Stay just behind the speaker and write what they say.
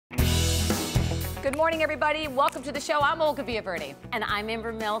Good morning, everybody. Welcome to the show. I'm Olga Villaverde. And I'm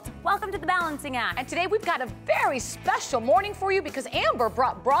Amber Milt. Welcome to The Balancing Act. And today we've got a very special morning for you because Amber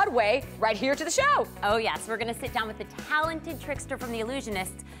brought Broadway right here to the show. Oh, yes. We're going to sit down with the talented Trickster from the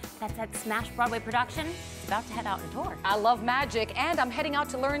Illusionists. That's that smash Broadway production. It's about to head out on tour. I love magic, and I'm heading out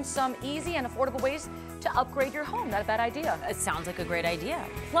to learn some easy and affordable ways to upgrade your home. Not a bad idea. It sounds like a great idea.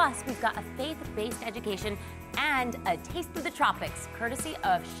 Plus, we've got a faith-based education and a taste of the tropics, courtesy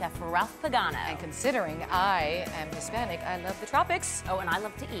of Chef Ralph Pagano. And considering I am Hispanic, I love the tropics. Oh, and I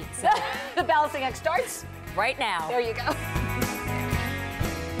love to eat. So the Balancing Act starts right now. There you go.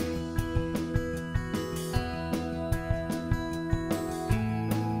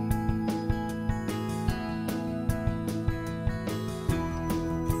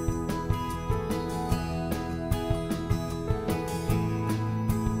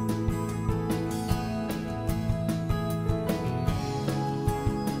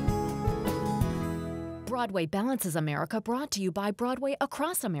 Broadway Balances America, brought to you by Broadway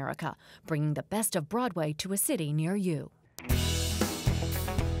across America, bringing the best of Broadway to a city near you.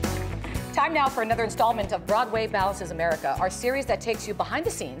 Time now for another installment of Broadway Balances America, our series that takes you behind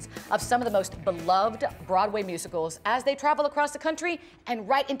the scenes of some of the most beloved Broadway musicals as they travel across the country and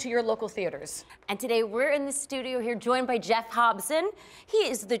right into your local theaters. And today we're in the studio here joined by Jeff Hobson. He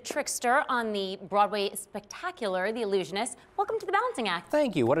is the Trickster on the Broadway spectacular, The Illusionists. Welcome to The Balancing Act.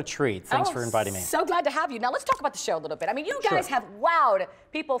 Thank you. What a treat. Thanks for inviting me. So glad to have you. Now let's talk about the show a little bit. I mean, you guys have wowed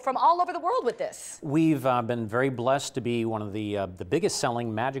people from all over the world with this. We've been very blessed to be one of the biggest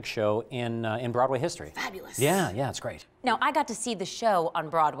selling magic show in Broadway history. Fabulous. Yeah, it's great. Now, I got to see the show on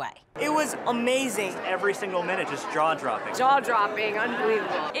Broadway. It was amazing. Every single minute, just jaw-dropping. Jaw-dropping,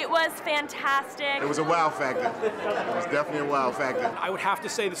 unbelievable. It was fantastic. It was a wow factor. It was definitely a wow factor. I would have to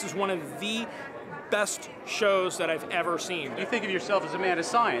say this is one of the best shows that I've ever seen. You think of yourself as a man of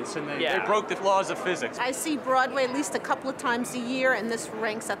science, and they broke the laws of physics. I see Broadway at least a couple of times a year, and this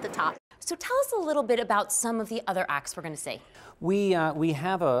ranks at the top. So tell us a little bit about some of the other acts we're going to see. We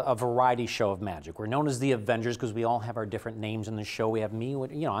have a variety show of magic. We're known as the Avengers because we all have our different names in the show. We have me,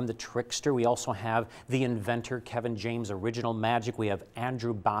 I'm the Trickster. We also have the inventor, Kevin James, original magic. We have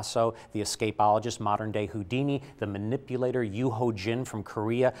Andrew Basso, the escapologist, modern day Houdini, the manipulator, Yoo-Ho Jin from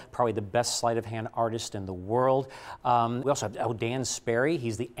Korea, probably the best sleight of hand artist in the world. We also have Dan Sperry.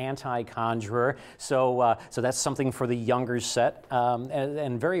 He's the anti-conjurer. So that's something for the younger set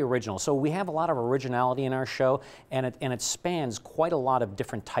and very original. So we have a lot of originality in our show, and it spans quite a lot of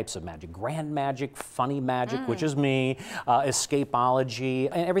different types of magic. Grand magic, funny magic, which is me, escapology,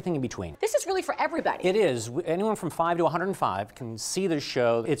 and everything in between. This is really for everybody. It is. Anyone from 5 to 105 can see the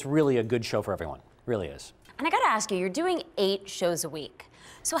show. It's really a good show for everyone. Really is. And I got to ask you, you're doing 8 shows a week.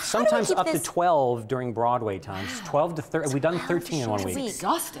 So how sometimes do we keep up this... to 12 during Broadway times. 12 to 30. We've done 13 in 1 week.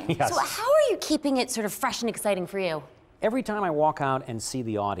 Exhausting. Yes. So how are you keeping it sort of fresh and exciting for you? Every time I walk out and see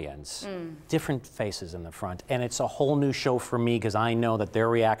the audience, different faces in the front, and it's a whole new show for me because I know that their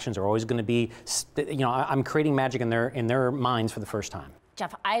reactions are always going to be, I'm creating magic in their minds for the first time.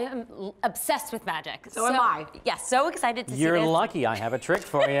 Jeff, I am obsessed with magic. So am I. Yes, so excited to see this. You're lucky. I have a trick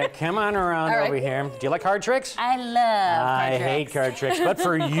for you. Come on around over here. Do you like card tricks? I love card tricks. I hate card tricks, but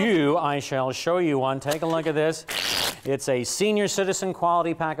for you, I shall show you one. Take a look at this. It's a senior citizen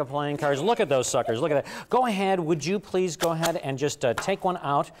quality pack of playing cards. Look at those suckers. Look at that. Go ahead. Would you please go ahead and just take one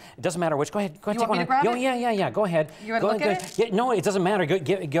out? It doesn't matter which. Go ahead. Go ahead. You want me to grab it? Yeah. Go ahead. You want to look at it? Yeah, no, it doesn't matter.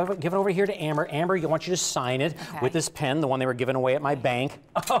 Give it over here to Amber. Amber, I want you to sign it with this pen, the one they were giving away at my bank.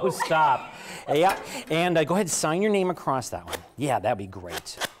 Oh, stop. Yeah. And go ahead and sign your name across that one. Yeah, that'd be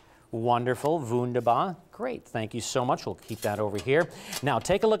great. Wonderful. Wunderbar. Great. Thank you so much. We'll keep that over here. Now,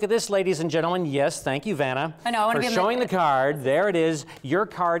 take a look at this, ladies and gentlemen. Yes, thank you, Vanna. I know. I want to be showing the card. There it is. Your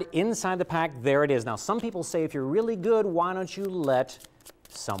card inside the pack. There it is. Now, some people say if you're really good, why don't you let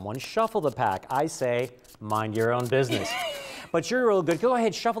someone shuffle the pack? I say, mind your own business. But you're real good. Go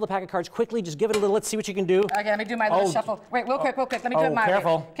ahead, shuffle the pack of cards quickly. Just give it a little. Let's see what you can do. Okay, let me do my little shuffle. Wait, real quick. Let me do it my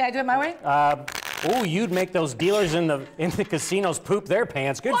careful. way. Can I do it my way? Oh, you'd make those dealers in the casinos poop their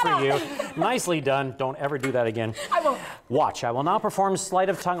pants. Good for you. Nicely done. Don't ever do that again. I won't. Watch. I will now perform sleight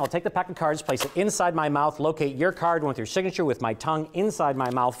of tongue. I'll take the pack of cards, place it inside my mouth, locate your card with your signature with my tongue inside my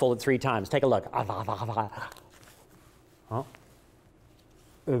mouth, fold it 3 times. Take a look. Huh?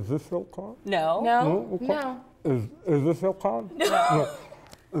 Is this your card? No. No. Is this your card? No.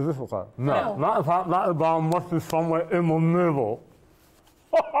 Is this your card? No. Not if I must be somewhere in the middle.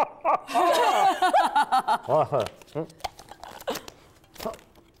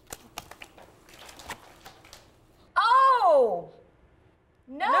 Oh!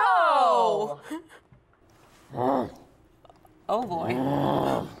 No! Oh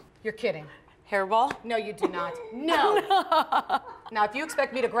boy. You're kidding. Hairball? No, you do not. No. Now, if you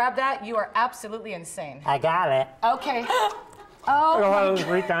expect me to grab that, you are absolutely insane. I got it. Okay. Oh,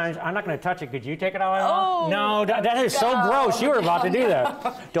 3 times. I'm not going to touch it. Could you take it all Oh, off? No, that is so gross. You were about to do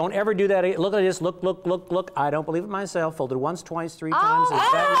that. Don't ever do that. Look at this. Look, look, look, look. I don't believe it myself. Folded once, twice, 3 times. Is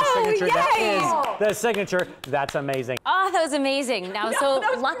that your signature? Yay! That is the signature. That's amazing. Oh, that was amazing. Now, No, so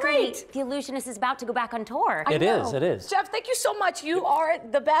that was luckily, great. the Illusionist is about to go back on tour. It is. It is. Jeff, thank you so much. You are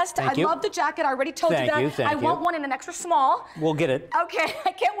the best. Thank I you. love the jacket. I already told Thank you that. you, thank I want you. one in an extra small. We'll get it. Okay,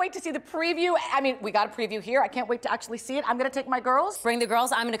 I can't wait to see the preview. I mean, we got a preview here. I can't wait to actually see it. I'm going to take my girls. Bring the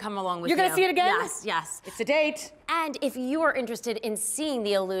girls. I'm going to come along with You're you. going to see it again? Yes, yes. It's a date. And if you are interested in seeing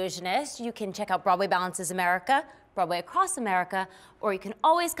The Illusionist, you can check out Broadway Balances America, Broadway Across America, or you can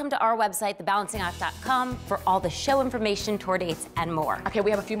always come to our website, thebalancingact.com, for all the show information, tour dates, and more. Okay,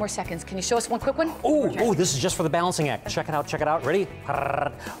 we have a few more seconds. Can you show us one quick one? Oh, this is just for the balancing act. Check it out, check it out. Ready?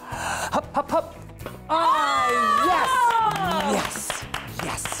 Hup, hup, hup. Ah, yes! Yes!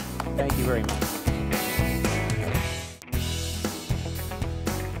 Yes! Thank you very much.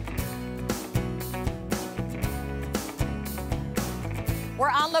 We're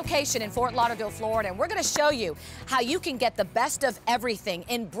on location in Fort Lauderdale, Florida, and we're going to show you how you can get the best of everything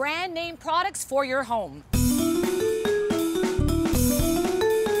in brand name products for your home.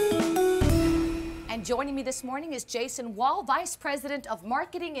 And joining me this morning is Jason Wall, Vice President of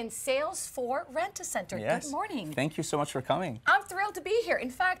Marketing and Sales for Rent-A-Center. Yes. Good morning. Thank you so much for coming. I'm thrilled to be here. In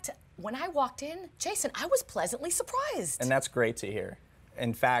fact, when I walked in, Jason, I was pleasantly surprised. And that's great to hear.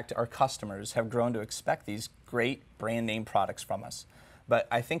 In fact, our customers have grown to expect these great brand name products from us. But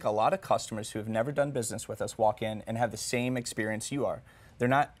I think a lot of customers who have never done business with us walk in and have the same experience you are. They're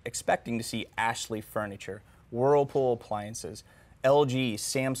not expecting to see Ashley furniture, Whirlpool appliances, LG,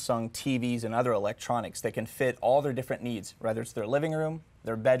 Samsung TVs, and other electronics that can fit all their different needs, whether it's their living room,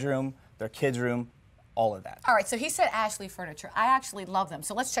 their bedroom, their kids' room, all of that. All right, so he said Ashley furniture. I actually love them,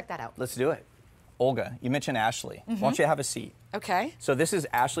 so let's check that out. Let's do it. Olga, you mentioned Ashley. Why don't you have a seat? Okay. So this is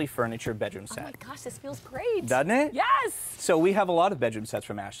Ashley Furniture bedroom set. Oh my gosh, this feels great. Doesn't it? Yes. So we have a lot of bedroom sets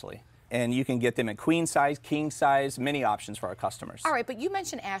from Ashley. And you can get them in queen size, king size, many options for our customers. All right, but you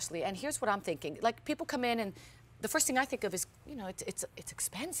mentioned Ashley, and here's what I'm thinking. Like, people come in, and the first thing I think of is, you know, it's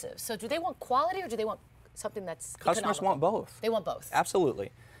expensive. So do they want quality, or do they want something that's Customers economical? want both. They want both.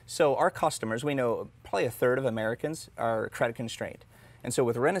 Absolutely. So our customers, we know probably 1/3 of Americans are credit constrained. And so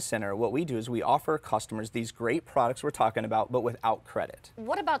with Rent-A-Center, what we do is we offer customers these great products we're talking about, but without credit.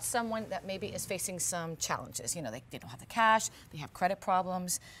 What about someone that maybe is facing some challenges? You know, they don't have the cash, they have credit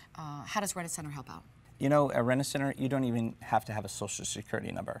problems. How does Rent-A-Center help out? You know, at Rent-A-Center, you don't even have to have a social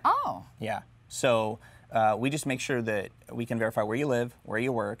security number. Oh. Yeah. So we just make sure that we can verify where you live, where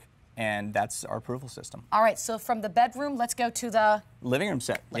you work, and that's our approval system. All right, so from the bedroom, let's go to the living room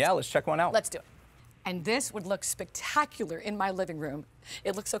set. Let's check one out. Let's do it. And this would look spectacular in my living room.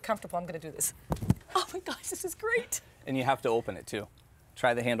 It looks so comfortable, I'm gonna do this. Oh my gosh, this is great. And you have to open it too.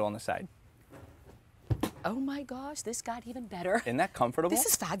 Try the handle on the side. Oh my gosh, this got even better. Isn't that comfortable? This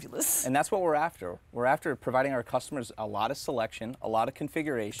is fabulous. And that's what we're after. We're after providing our customers a lot of selection, a lot of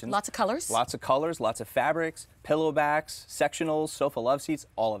configurations. Lots of colors? Lots of colors, lots of fabrics, pillow backs, sectionals, sofa love seats,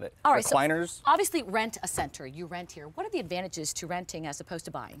 all of it. All right, recliners. So obviously Rent-A-Center, you rent here. What are the advantages to renting as opposed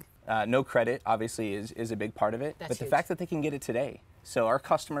to buying? No credit, obviously, is a big part of it. That's but the huge. fact that they can get it today. So our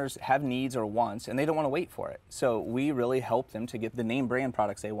customers have needs or wants, and they don't want to wait for it. So we really help them to get the name brand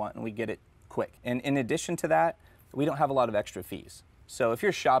products they want, and we get it quick. And in addition to that, we don't have a lot of extra fees. So if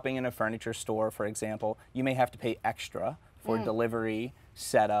you're shopping in a furniture store, for example, you may have to pay extra for delivery,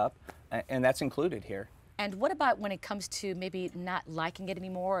 setup, and that's included here. And what about when it comes to maybe not liking it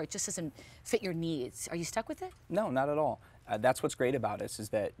anymore, or it just doesn't fit your needs? Are you stuck with it? No, not at all. That's what's great about us, is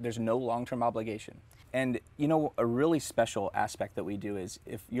that there's no long-term obligation. And you know, a really special aspect that we do is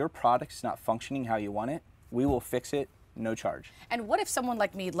if your product's not functioning how you want it, we will fix it, no charge. And what if someone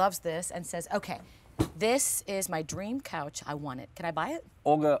like me loves this and says, okay, this is my dream couch, I want it. Can I buy it?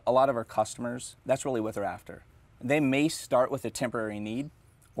 Olga, a lot of our customers, that's really what they're after. They may start with a temporary need,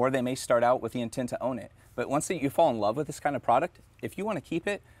 or they may start out with the intent to own it. But once you fall in love with this kind of product, if you want to keep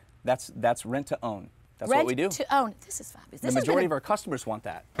it, that's rent to own. That's what we do. Rent to own. This is fabulous. The majority of our customers want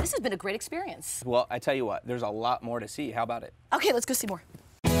that. This has been a great experience. Well, I tell you what, there's a lot more to see. How about it? Okay, let's go see more.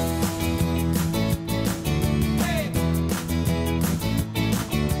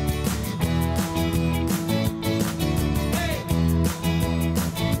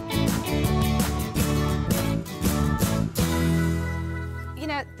 You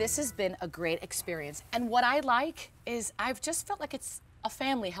know, this has been a great experience. And what I like is I've just felt like it's a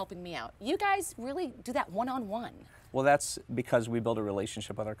family helping me out. You guys really do that one-on-one. Well, that's because we build a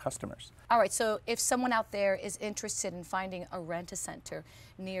relationship with our customers. All right, so if someone out there is interested in finding a rent-a-center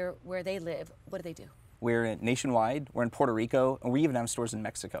near where they live, what do they do? We're nationwide, we're in Puerto Rico, and we even have stores in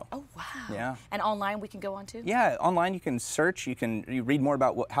Mexico. Oh, wow. Yeah. And online we can go on to? Yeah, online you can search, you read more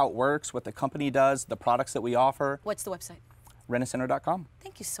about how it works, what the company does, the products that we offer. What's the website? rentacenter.com.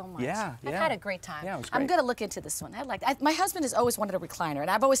 Thank you so much. Yeah, I've had a great time. Yeah, it was great. I'm going to look into this one. My husband has always wanted a recliner,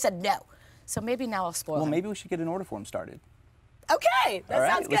 and I've always said no. So maybe now I'll spoil him. Well, maybe we should get an order form started. Okay, that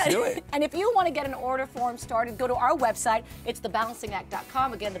sounds good. Let's do it. And if you want to get an order form started, go to our website. It's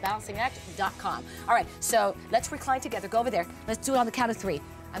thebalancingact.com. Again, thebalancingact.com. All right, so let's recline together. Go over there. Let's do it on the count of 3.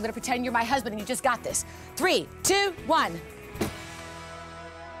 I'm going to pretend you're my husband and you just got this. 3, 2, 1.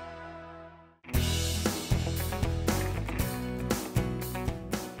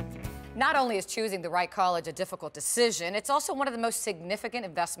 Not only is choosing the right college a difficult decision, it's also one of the most significant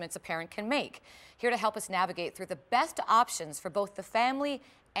investments a parent can make. Here to help us navigate through the best options for both the family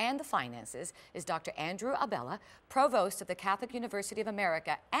and the finances is Dr. Andrew Abela, Provost of the Catholic University of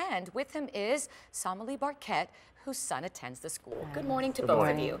America, and with him is Samali Barquette, whose son attends the school. Good morning to both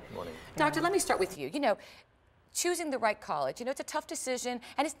of you. Good morning. Doctor, let me start with you. You know, choosing the right college, it's a tough decision,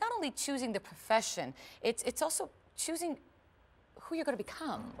 and it's not only choosing the profession, it's also choosing who you're going to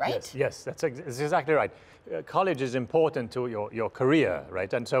become, right? Yes, that's exactly right. College is important to your career,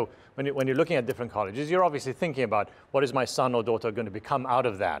 right? And so when you're looking at different colleges, you're obviously thinking about what is my son or daughter going to become out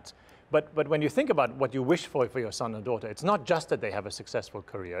of that. But when you think about what you wish for your son or daughter, it's not just that they have a successful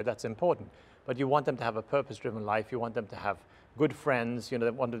career, that's important, but you want them to have a purpose-driven life, you want them to have good friends, they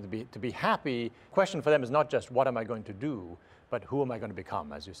want them to be happy. The question for them is not just what am I going to do, but who am I going to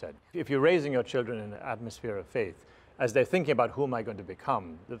become, as you said. If you're raising your children in an atmosphere of faith, as they're thinking about who am I going to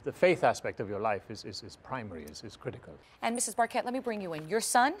become, the faith aspect of your life is primary, is critical. And Mrs. Barquette, let me bring you in. Your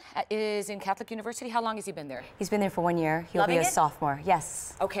son is in Catholic University. How long has he been there? He's been there for 1 year. He'll be a sophomore.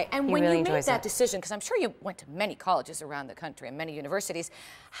 Yes. Okay, and he when really you made that it. decision, because I'm sure you went to many colleges around the country and many universities,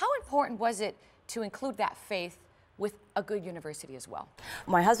 how important was it to include that faith with a good university as well?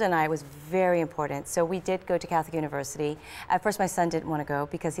 My husband and I, was very important. So we did go to Catholic University. At first my son didn't want to go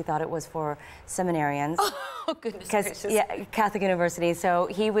because he thought it was for seminarians. Oh, goodness gracious. Yeah, Catholic University. So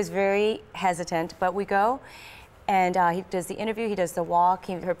he was very hesitant, but we go. And he does the interview, he does the walk,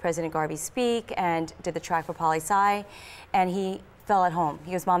 he heard President Garvey speak and did the track for poli-sci, and he fell at home.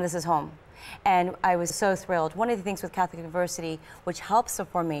 He goes, Mom, this is home. And I was so thrilled. One of the things with Catholic University, which helps the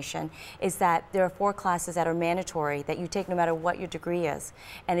formation, is that there are 4 classes that are mandatory that you take no matter what your degree is.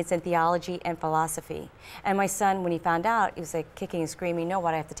 And it's in theology and philosophy. And my son, when he found out, he was like kicking and screaming, no,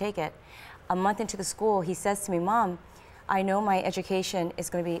 why do I have to take it? A month into the school, he says to me, Mom, I know my education is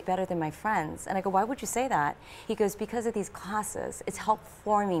going to be better than my friends. And I go, why would you say that? He goes, because of these classes, it's helped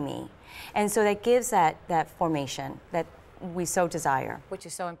forming me. And so that gives that formation that we so desire. Which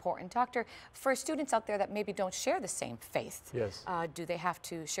is so important. Doctor, for students out there that maybe don't share the same faith, yes. Do they have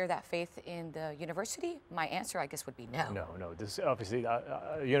to share that faith in the university? My answer, I guess, would be no. No. This obviously,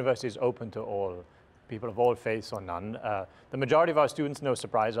 university is open to all people of all faiths or none. The majority of our students, no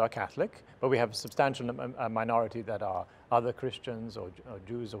surprise, are Catholic, but we have a substantial minority that are other Christians or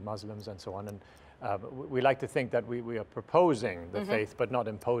Jews or Muslims and so on. And we like to think that we are proposing the faith, but not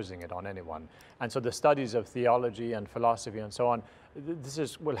imposing it on anyone. And so the studies of theology and philosophy and so on,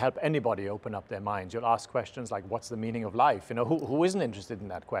 will help anybody open up their minds. You'll ask questions like, what's the meaning of life? Who isn't interested in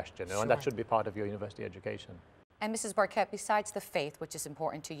that question? Sure. And that should be part of your university education. And Mrs. Barquette, besides the faith, which is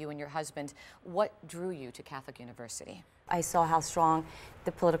important to you and your husband, what drew you to Catholic University? I saw how strong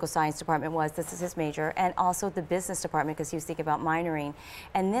the political science department was. This is his major, and also the business department, because he was thinking about minoring.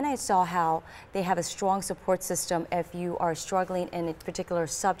 And then I saw how they have a strong support system if you are struggling in a particular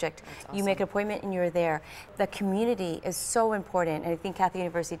subject. Awesome. You make an appointment and you're there. The community is so important, and I think Catholic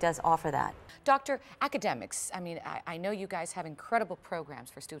University does offer that. Doctor, academics, I know you guys have incredible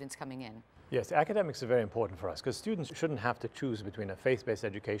programs for students coming in. Yes, academics are very important for us because students shouldn't have to choose between a faith-based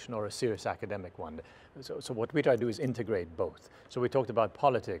education or a serious academic one. So what we try to do is integrate both. So we talked about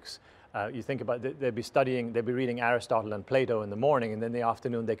politics. You think about, they'd be reading Aristotle and Plato in the morning, and then in the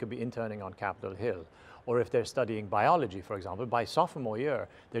afternoon they could be interning on Capitol Hill. Or if they're studying biology, for example, by sophomore year,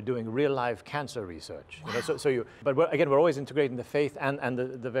 they're doing real-life cancer research. Wow. But we're always integrating the faith and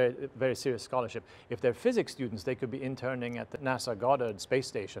the very, very serious scholarship. If they're physics students, they could be interning at the NASA Goddard Space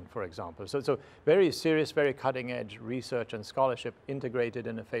Station, for example. So very serious, very cutting-edge research and scholarship integrated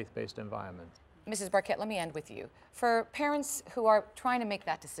in a faith-based environment. Mrs. Barquette, let me end with you. For parents who are trying to make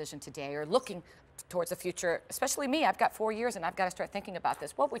that decision today or looking towards the future, especially me, I've got 4 years and I've got to start thinking about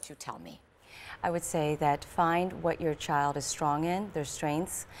this, what would you tell me? I would say that find what your child is strong in, their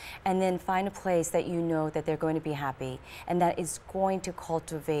strengths, and then find a place that you know that they're going to be happy and that is going to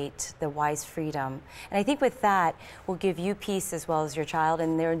cultivate the wise freedom. And I think with that will give you peace as well as your child,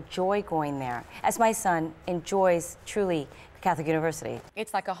 and they'll enjoy going there. As my son enjoys truly Catholic University.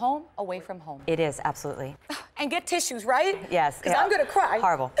 It's like a home away from home. It is, absolutely. And get tissues, right? Yes. Because I'm going to cry.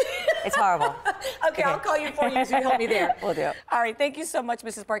 Horrible. It's horrible. Okay, I'll call you for you so you help me there. We'll do it. All right, thank you so much,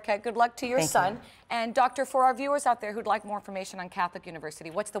 Mrs. Barquette. Good luck to your son. And doctor, for our viewers out there who'd like more information on Catholic University,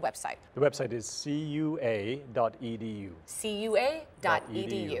 what's the website? The website is cua.edu.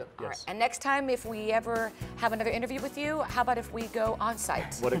 cua.edu. Yes. All right. And next time, if we ever have another interview with you, how about if we go on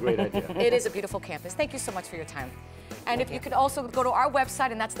site? What a great idea. It is a beautiful campus. Thank you so much for your time. And if you could also go to our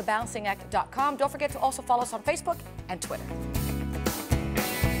website, and that's thebalancingact.com. Don't forget to also follow us on Facebook and Twitter.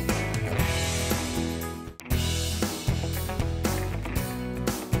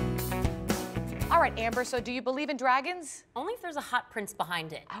 All right, Amber, so do you believe in dragons? Only if there's a hot prince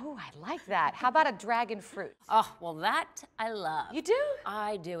behind it. Oh, I like that. How about a dragon fruit? Oh, well, that I love. You do?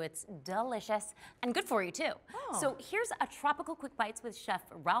 I do. It's delicious and good for you, too. Oh. So here's a Tropical Quick Bites with Chef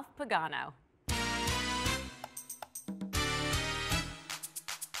Ralph Pagano.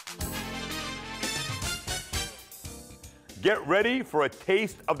 Get ready for a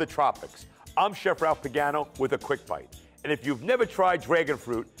taste of the tropics. I'm Chef Ralph Pagano with a quick bite. And if you've never tried dragon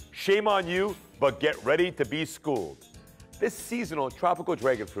fruit, shame on you, but get ready to be schooled. This seasonal tropical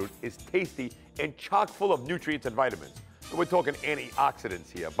dragon fruit is tasty and chock full of nutrients and vitamins. So we're talking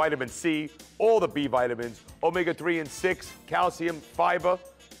antioxidants here, vitamin C, all the B vitamins, omega-3 and 6, calcium, fiber.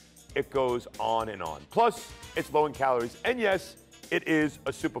 It goes on and on. Plus, it's low in calories, and yes, it is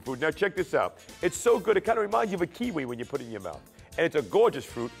a superfood. Now check this out. It's so good, it kind of reminds you of a kiwi when you put it in your mouth. And it's a gorgeous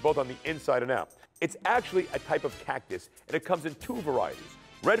fruit, both on the inside and out. It's actually a type of cactus, and it comes in two varieties.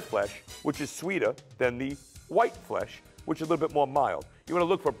 Red flesh, which is sweeter than the white flesh, which is a little bit more mild. You want to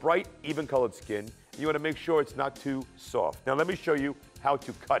look for bright, even-colored skin. You want to make sure it's not too soft. Now let me show you how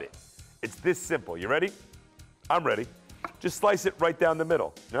to cut it. It's this simple. You ready? I'm ready. Just slice it right down the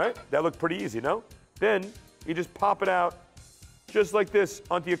middle. All right? That looked pretty easy, no? Then you just pop it out just like this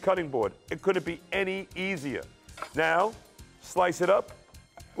onto your cutting board. It couldn't be any easier. Now, slice it up.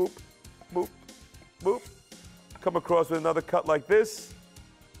 Boop, boop, boop. Come across with another cut like this.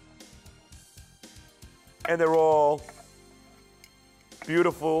 And they're all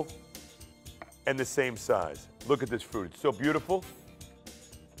beautiful and the same size. Look at this fruit. It's so beautiful.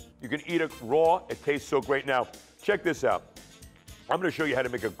 You can eat it raw. It tastes so great. Now, check this out. I'm going to show you how to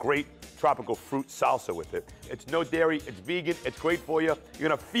make a great tropical fruit salsa with it. It's no dairy, it's vegan, it's great for you. You're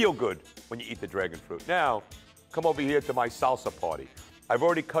gonna feel good when you eat the dragon fruit. Now, come over here to my salsa party. I've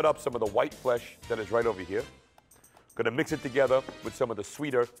already cut up some of the white flesh that is right over here. Gonna mix it together with some of the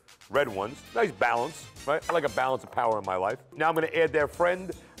sweeter red ones. Nice balance, right? I like a balance of power in my life. Now I'm gonna add their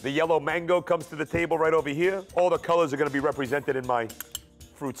friend. The yellow mango comes to the table right over here. All the colors are gonna be represented in my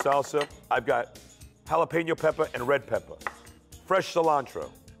fruit salsa. I've got jalapeno pepper and red pepper, fresh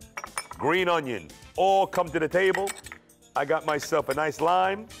cilantro, green onion, all come to the table. I got myself a nice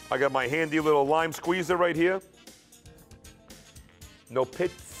lime. I got my handy little lime squeezer right here. No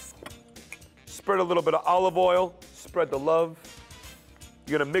pits. Spread a little bit of olive oil. Spread the love.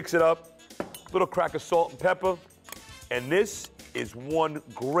 You're gonna mix it up. Little crack of salt and pepper. And this is one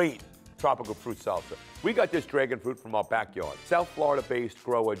great tropical fruit salsa. We got this dragon fruit from our backyard. South Florida-based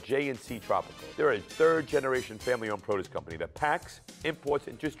grower J&C Tropical. They're a third-generation family-owned produce company that packs, imports,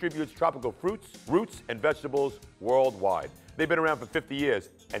 and distributes tropical fruits, roots, and vegetables worldwide. They've been around for 50 years,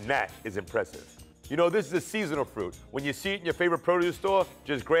 and that is impressive. You know, this is a seasonal fruit. When you see it in your favorite produce store,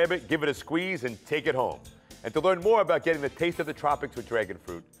 just grab it, give it a squeeze, and take it home. And to learn more about getting the taste of the tropics with dragon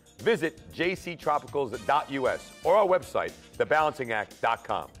fruit, visit jctropicals.us or our website,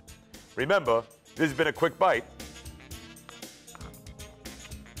 thebalancingact.com. Remember, this has been a quick bite.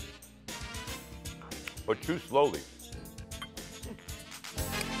 But chew slowly.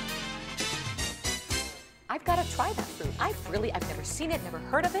 I've got to try that fruit. I've never seen it, never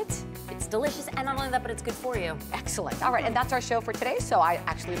heard of it. It's delicious, and not only that, but it's good for you. Excellent. All right, and that's our show for today. So I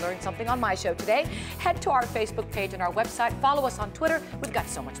actually learned something on my show today. Head to our Facebook page and our website. Follow us on Twitter. We've got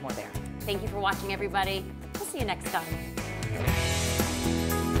so much more there. Thank you for watching, everybody. We'll see you next time.